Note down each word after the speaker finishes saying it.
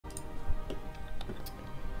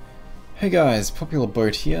Hey guys, Popular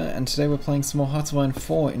Boat here, and today we're playing some more Hearts of Iron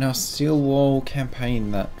 4 in our Steel Wall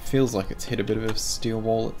campaign that feels like it's hit a bit of a steel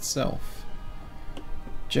wall itself.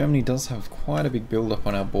 Germany does have quite a big build-up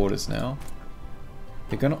on our borders now.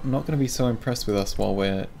 They're not going to be so impressed with us while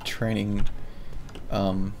we're training,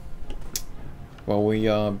 while we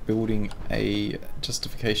are building a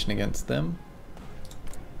justification against them.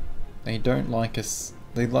 They don't like us,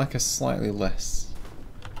 they like us slightly less.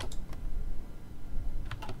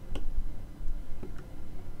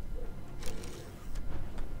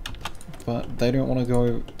 But they don't want to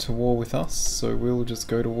go to war with us, so we'll just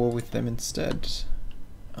go to war with them instead.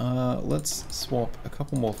 Let's swap a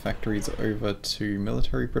couple more factories over to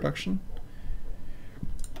military production.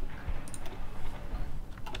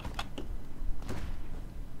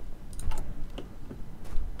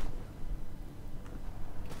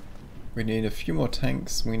 We need a few more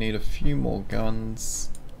tanks, we need a few more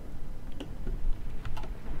guns.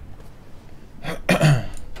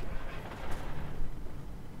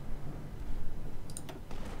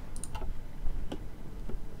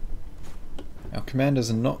 Our commanders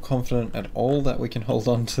are not confident at all that we can hold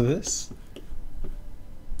on to this.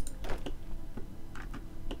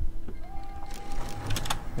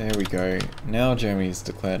 There we go. Now Germany's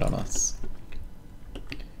declared on us.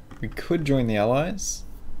 We could join the Allies,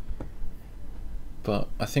 but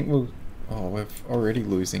I think we'll... Oh, we're already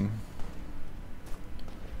losing.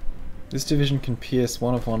 This division can pierce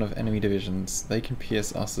one of enemy divisions. They can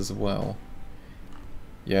pierce us as well.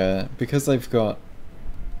 Yeah, because they've got...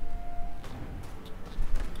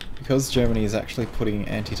 Because Germany is actually putting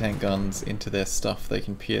anti-tank guns into their stuff, they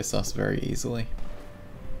can pierce us very easily.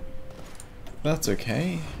 That's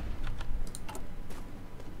okay.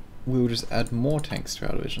 We'll just add more tanks to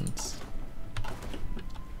our divisions.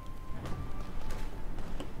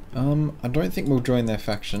 I don't think we'll join their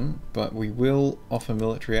faction, but we will offer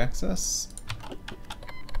military access.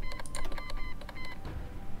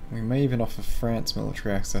 We may even offer France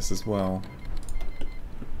military access as well.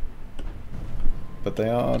 But they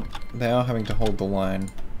are having to hold the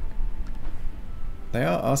line. They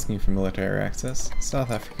are asking for military access.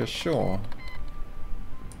 South Africa, sure.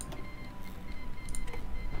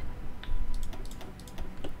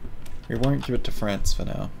 We won't give it to France for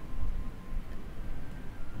now.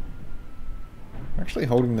 We're actually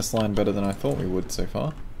holding this line better than I thought we would so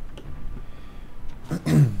far.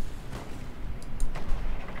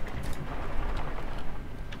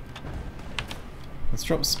 Let's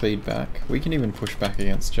drop speed back. We can even push back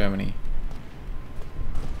against Germany.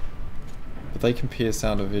 But they can pierce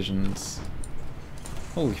our divisions.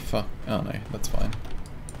 Holy fuck. Oh no, that's fine.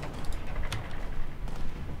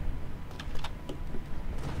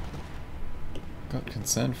 Got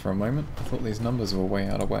concerned for a moment. I thought these numbers were way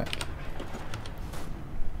out of whack.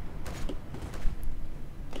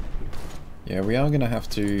 Yeah, we are going to have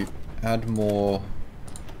to add more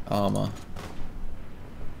armour.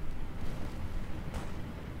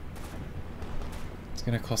 It's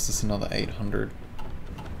going to cost us another 800.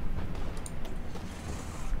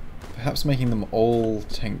 Perhaps making them all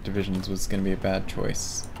tank divisions was going to be a bad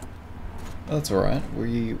choice. But that's alright,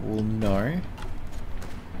 we will know.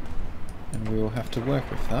 And we will have to work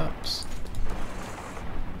with that.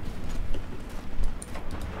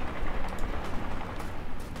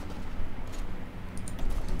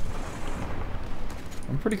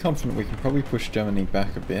 I'm pretty confident we can probably push Germany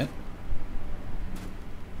back a bit.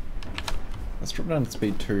 Let's drop down to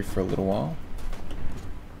speed 2 for a little while.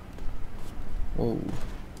 Whoa.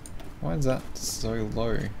 Why is that so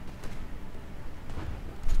low?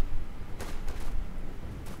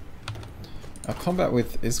 Our combat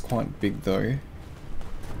width is quite big though,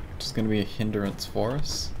 which is going to be a hindrance for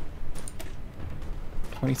us.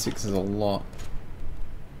 26 is a lot.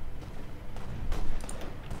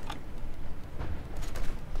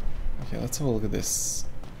 Okay, let's have a look at this.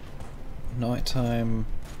 Nighttime...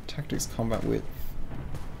 Tactics, combat width.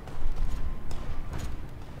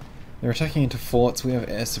 They're attacking into forts, we have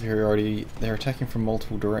air superiority, they're attacking from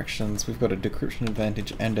multiple directions, we've got a decryption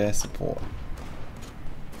advantage and air support.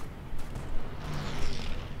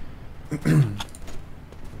 We've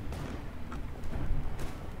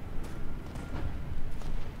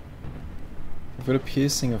got a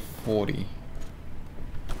piercing of 40.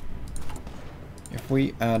 If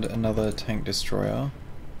we add another tank destroyer,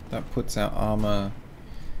 that puts our armor...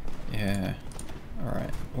 Yeah,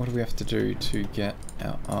 alright. What do we have to do to get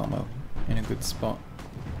our armor in a good spot?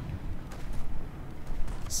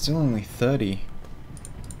 Still only 30.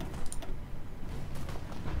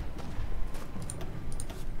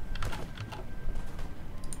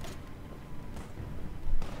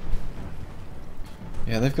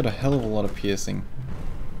 Yeah, they've got a hell of a lot of piercing.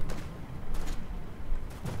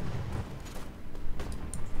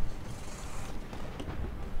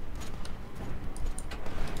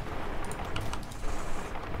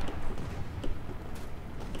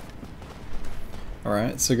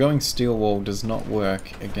 Alright, so going steel wall does not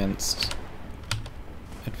work against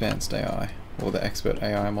advanced AI, or the expert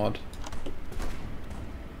AI mod.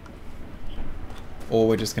 Or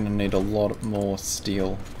we're just going to need a lot more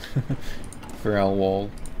steel for our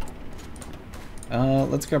wall.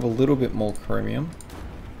 Let's grab a little bit more chromium.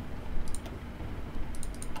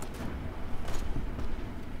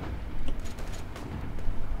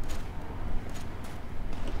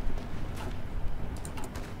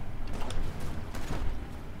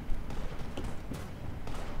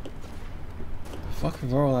 Fuck,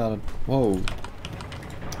 we're all out of... Whoa.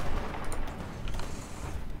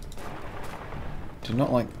 Do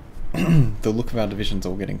not like the look of our divisions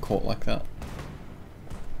all getting caught like that.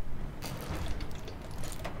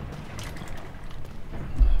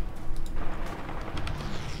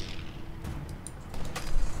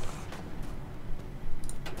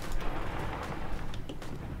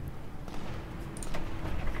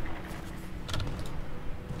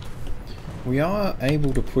 We are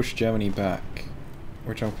able to push Germany back,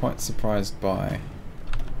 which I'm quite surprised by.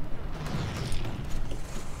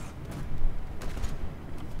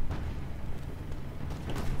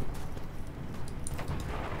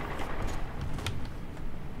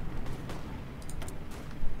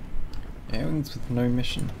 Airwings with no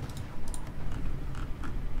mission.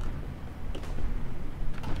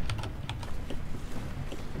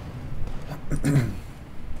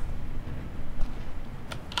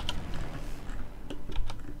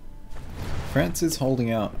 France is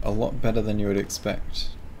holding out a lot better than you would expect.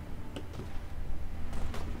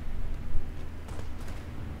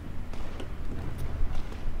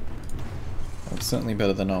 Well, certainly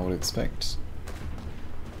better than I would expect.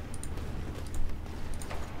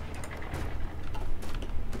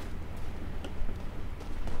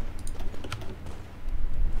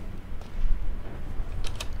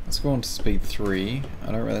 Let's go on to speed 3.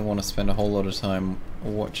 I don't really want to spend a whole lot of time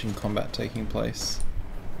watching combat taking place.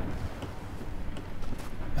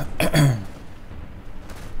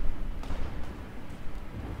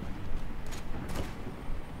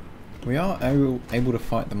 We are able to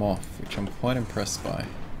fight them off, which I'm quite impressed by.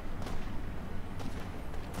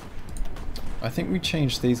 I think we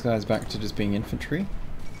changed these guys back to just being infantry.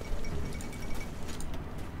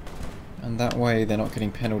 And that way they're not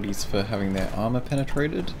getting penalties for having their armour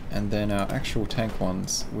penetrated, and then our actual tank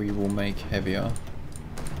ones we will make heavier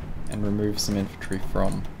and remove some infantry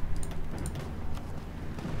from.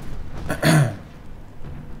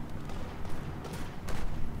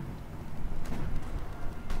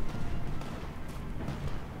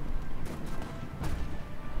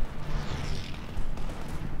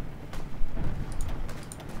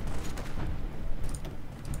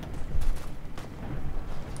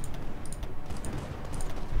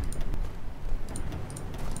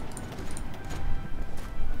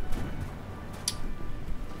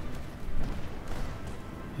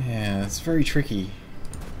 Yeah, it's very tricky.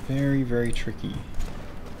 Very, very tricky.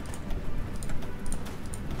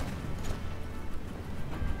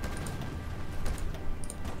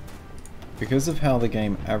 Because of how the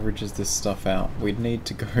game averages this stuff out, we'd need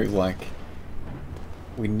to go like...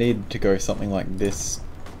 we need to go something like this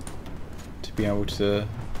to be able to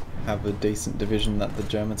have a decent division that the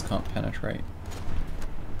Germans can't penetrate.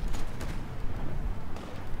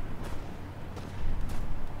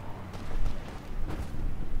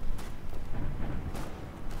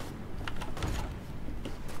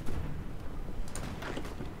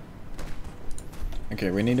 Okay,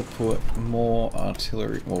 we need to put more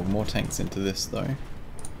artillery, or more tanks into this though,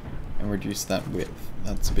 and reduce that width.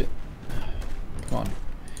 That's a bit... come on.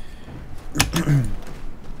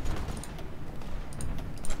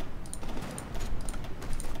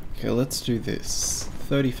 Okay, let's do this.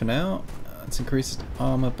 30 for now. Let's increase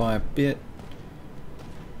armor by a bit.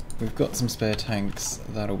 We've got some spare tanks,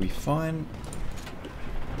 that'll be fine.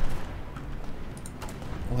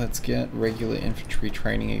 Let's get regular infantry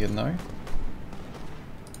training again though.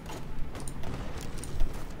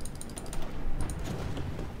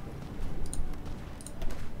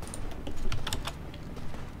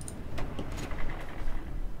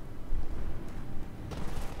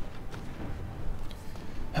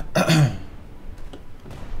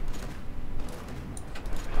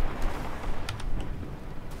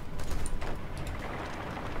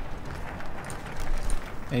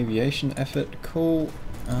 Aviation effort, cool.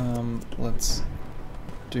 Let's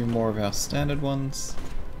do more of our standard ones.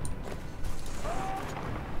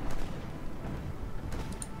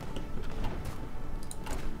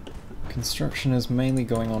 Construction is mainly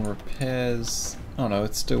going on repairs. Oh no,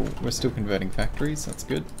 it's still, we're still converting factories, that's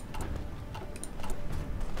good.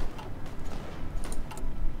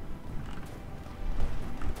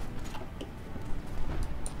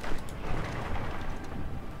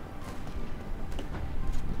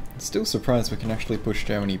 Still surprised we can actually push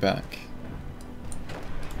Germany back.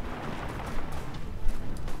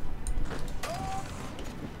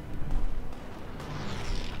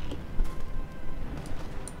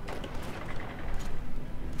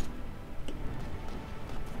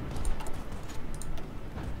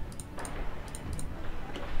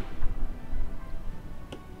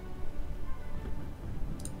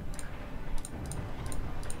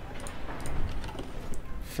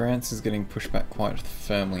 France is getting pushed back quite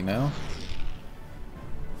firmly now.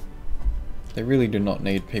 They really do not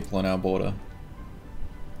need people on our border.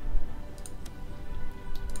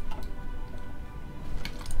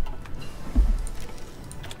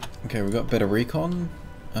 Okay, we've got better recon.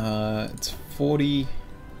 It's 40,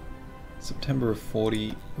 September of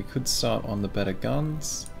 40. We could start on the better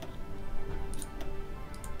guns.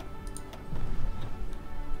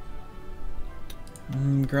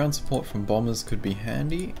 Ground support from bombers could be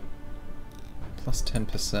handy. Plus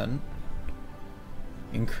 10%.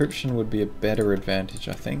 Encryption would be a better advantage,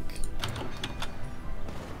 I think.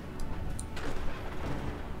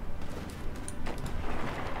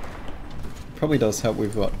 Probably does help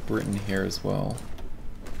we've got Britain here as well.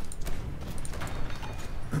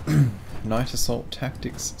 Night assault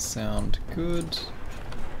tactics sound good.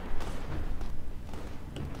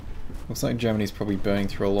 Looks like Germany's probably burning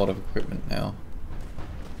through a lot of equipment now.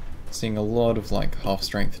 Seeing a lot of like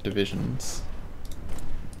half-strength divisions.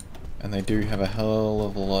 And they do have a hell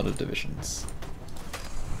of a lot of divisions.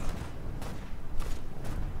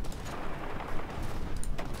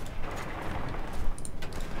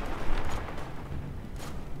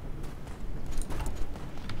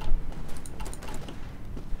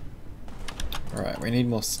 Alright, we need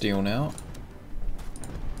more steel now.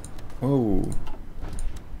 Whoa,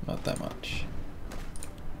 not that much.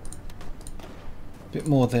 Bit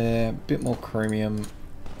more there, bit more chromium.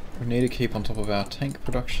 We need to keep on top of our tank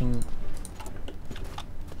production.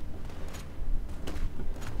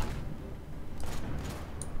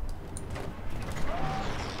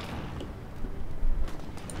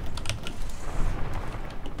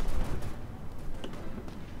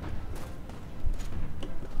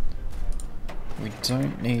 We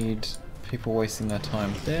don't need people wasting their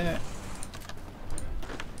time there.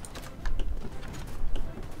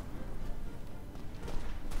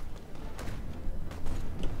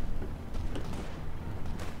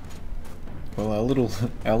 Well,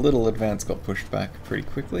 our little advance got pushed back pretty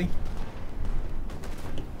quickly.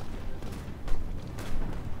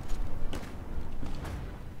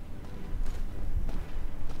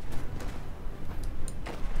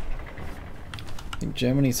 I think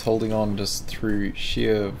Germany's holding on just through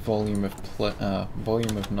sheer volume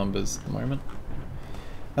of numbers at the moment.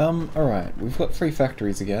 Alright, we've got 3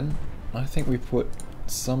 factories again. I think we put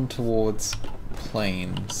some towards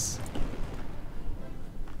planes.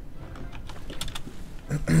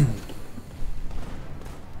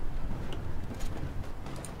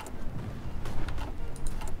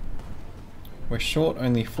 We're short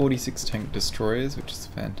only 46 tank destroyers, which is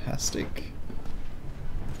fantastic.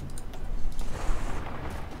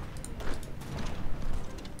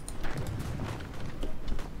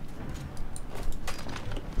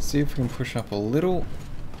 See if we can push up a little.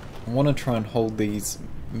 I want to try and hold these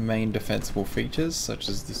main defensible features, such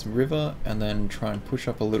as this river, and then try and push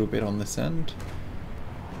up a little bit on this end.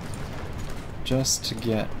 Just to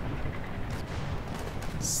get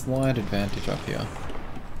a slight advantage up here.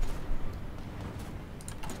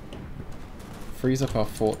 Freeze up our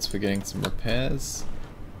forts for getting some repairs.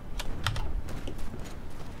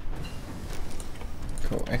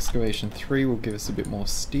 Cool, excavation 3 will give us a bit more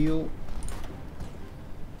steel.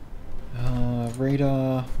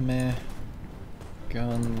 Radar, meh.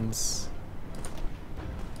 Guns.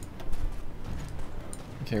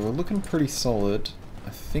 Okay, we're looking pretty solid. I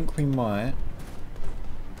think we might.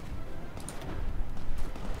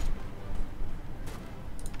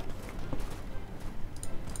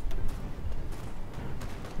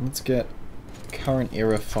 Let's get current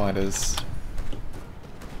era fighters.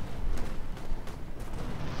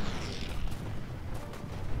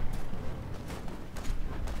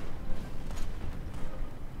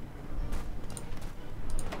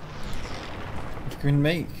 If we can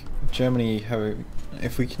make Germany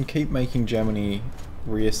if we can keep making Germany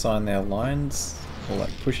reassign their lines, or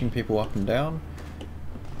like pushing people up and down,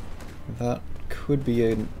 that could be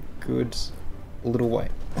a good little way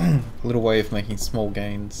of making small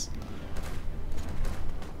gains.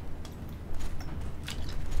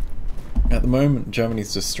 At the moment,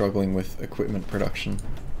 Germany's just struggling with equipment production.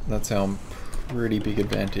 That's our pretty big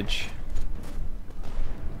advantage.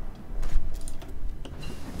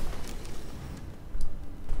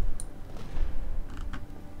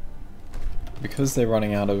 because they're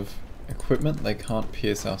running out of equipment, they can't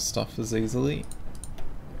pierce our stuff as easily.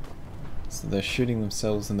 So they're shooting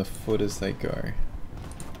themselves in the foot as they go.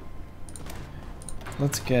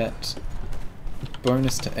 Let's get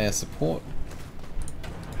bonus to air support.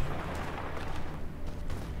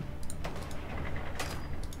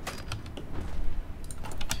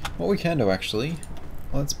 What we can do actually,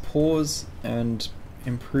 let's pause and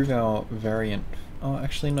improve our variant. Oh,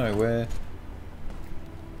 actually no,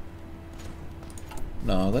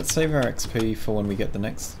 no, let's save our XP for when we get the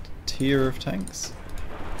next tier of tanks.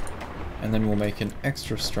 And then we'll make an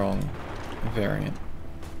extra strong variant.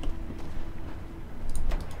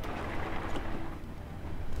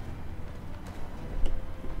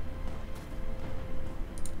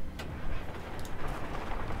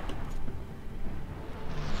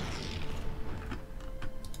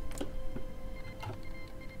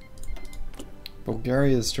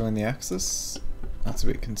 Bulgaria's joined the Axis. That's a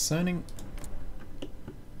bit concerning.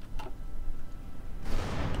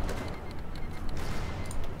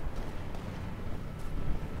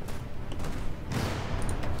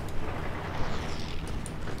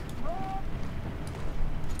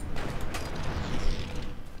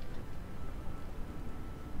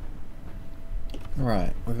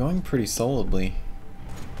 Right, we're going pretty solidly.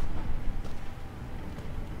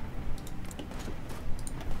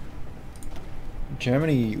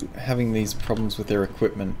 Germany having these problems with their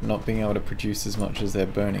equipment, not being able to produce as much as they're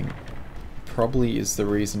burning, probably is the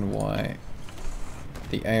reason why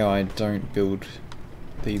the AI don't build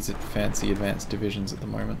these fancy advanced divisions at the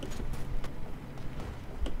moment.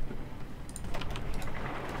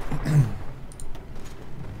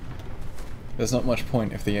 There's not much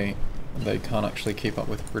point if they can't actually keep up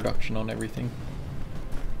with production on everything.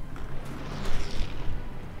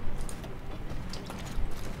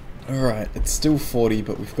 Alright, it's still 40,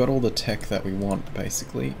 but we've got all the tech that we want,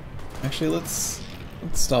 basically. Actually, let's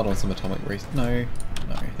start on some atomic research. No,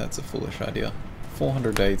 that's a foolish idea.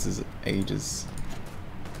 400 days is ages.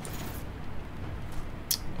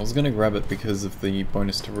 I was going to grab it because of the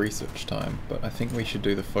bonus to research time, but I think we should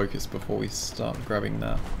do the focus before we start grabbing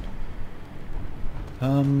that.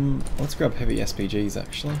 Let's grab heavy SPGs,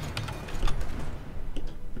 actually.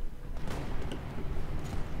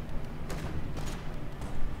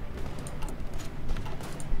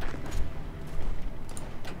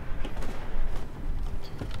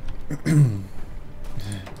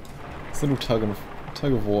 This little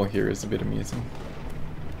tug of war here is a bit amusing.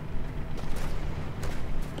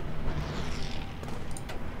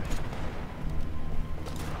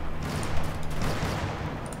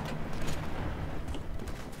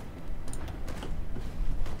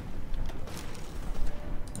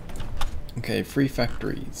 Okay, free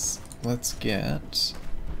factories. Let's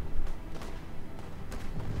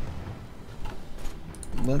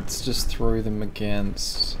just throw them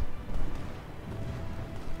against...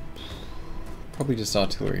 probably just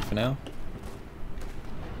artillery for now.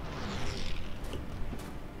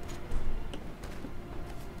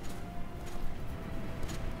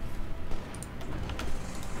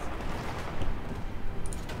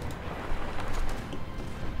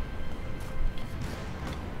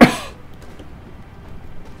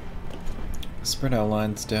 Spread our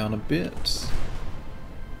lines down a bit.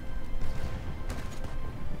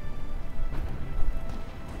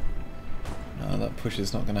 No, that push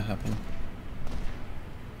is not going to happen.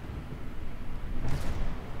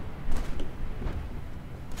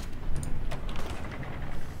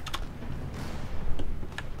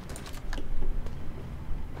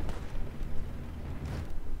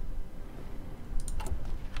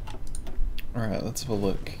 Alright, let's have a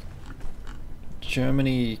look.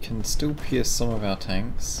 Germany can still pierce some of our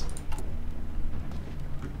tanks.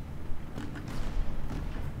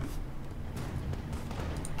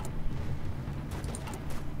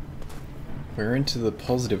 We're into the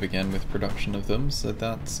positive again with production of them, so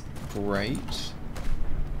that's great.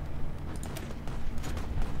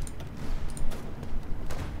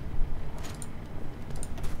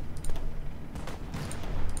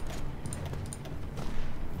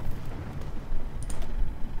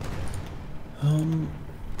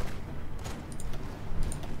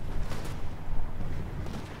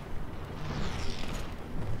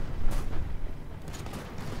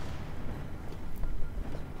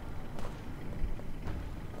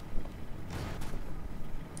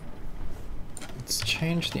 Let's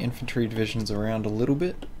change the infantry divisions around a little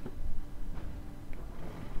bit.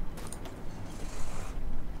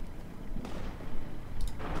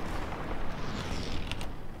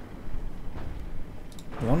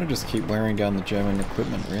 I want to just keep wearing down the German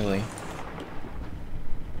equipment, really.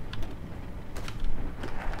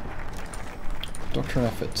 Doctrine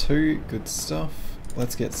Effort 2, good stuff.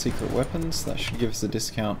 Let's get secret weapons. That should give us a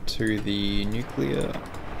discount to the nuclear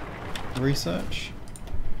research.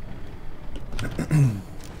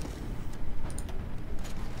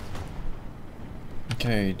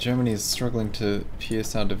 Okay, Germany is struggling to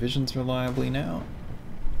pierce our divisions reliably now.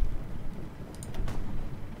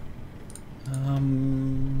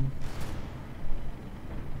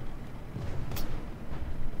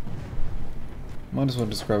 Might as well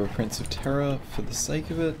just grab a Prince of Terror for the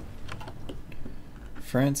sake of it.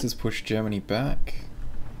 France has pushed Germany back.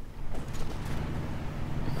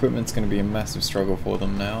 Equipment's going to be a massive struggle for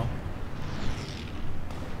them now.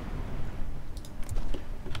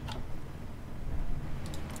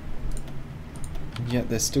 And yet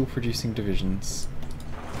they're still producing divisions.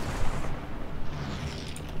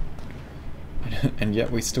 And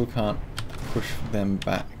yet we still can't push them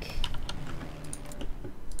back.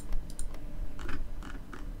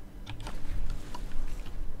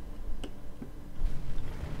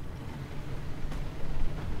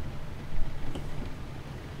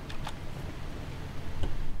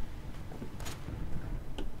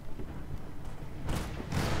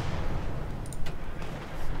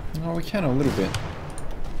 Oh, we can a little bit.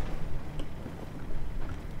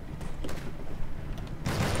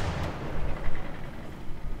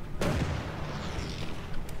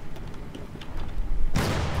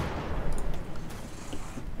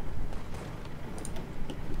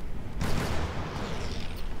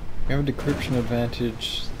 We have a decryption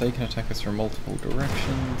advantage. They can attack us from multiple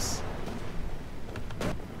directions.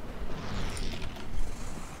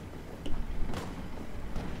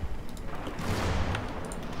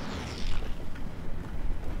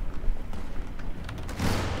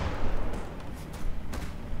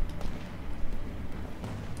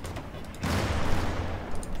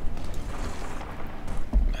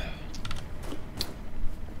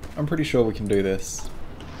 I'm pretty sure we can do this.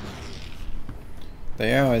 The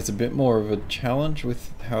AI is a bit more of a challenge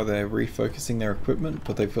with how they're refocusing their equipment,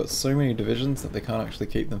 but they've got so many divisions that they can't actually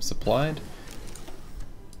keep them supplied.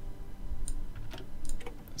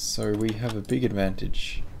 So we have a big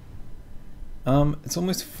advantage. It's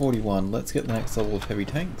almost 41. Let's get the next level of heavy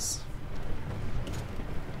tanks.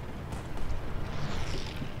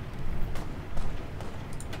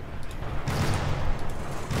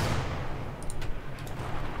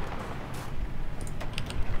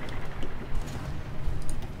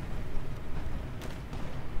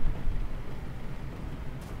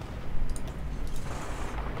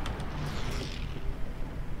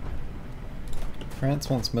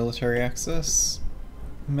 France wants military access.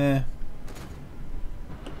 Meh.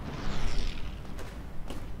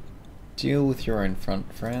 Deal with your own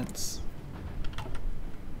front, France.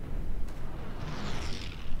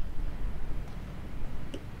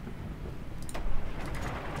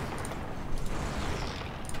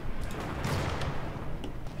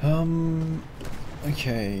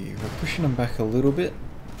 Okay, we're pushing them back a little bit.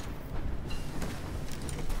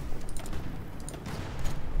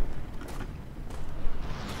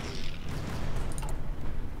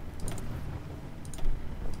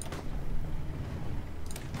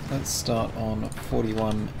 Let's start on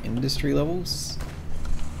 41 industry levels.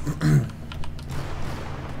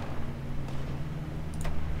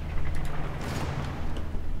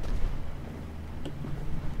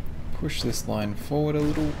 Push this line forward a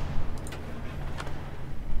little.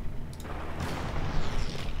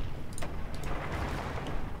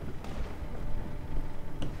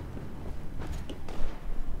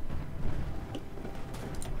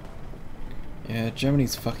 Yeah,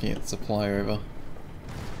 Germany's fucking its supply over.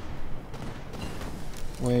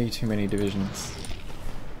 Way too many divisions.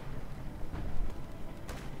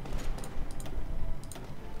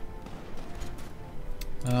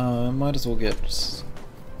 Might as well get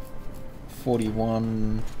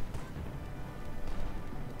 41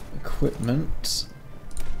 equipment.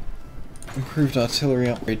 Improved artillery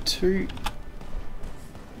upgrade 2.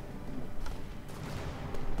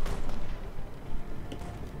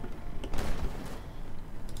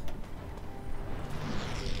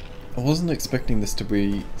 I wasn't expecting this to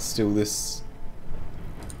be still this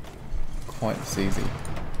quite this easy.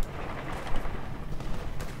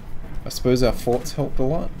 I suppose our forts helped a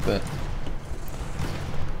lot, but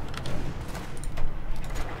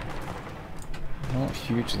not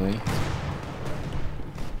hugely.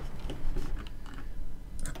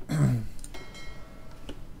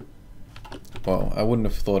 Well, I wouldn't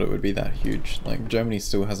have thought it would be that huge. Like, Germany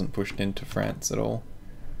still hasn't pushed into France at all.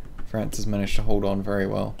 France has managed to hold on very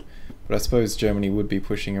well. But I suppose Germany would be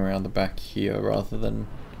pushing around the back here rather than...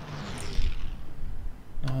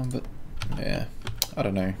 but, yeah, I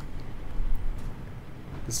don't know.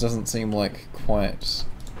 This doesn't seem like quite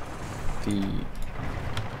the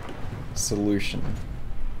solution.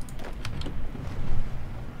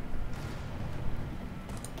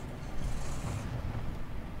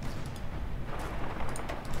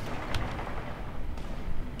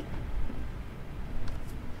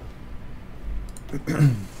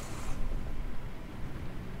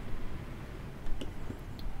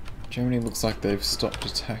 Germany looks like they've stopped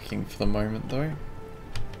attacking for the moment though.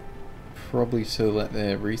 Probably to let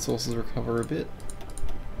their resources recover a bit.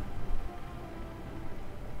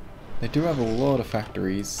 They do have a lot of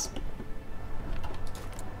factories.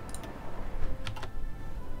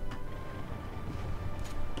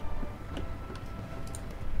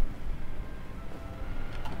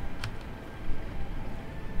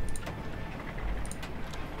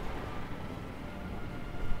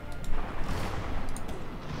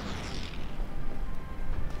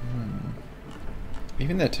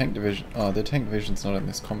 Even their tank division... oh, their tank division's not in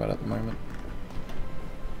this combat at the moment.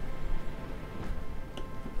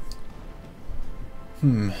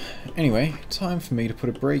 Anyway, time for me to put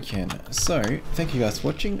a break in. So, thank you guys for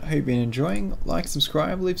watching, I hope you've been enjoying. Like,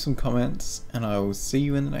 subscribe, leave some comments, and I will see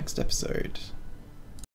you in the next episode.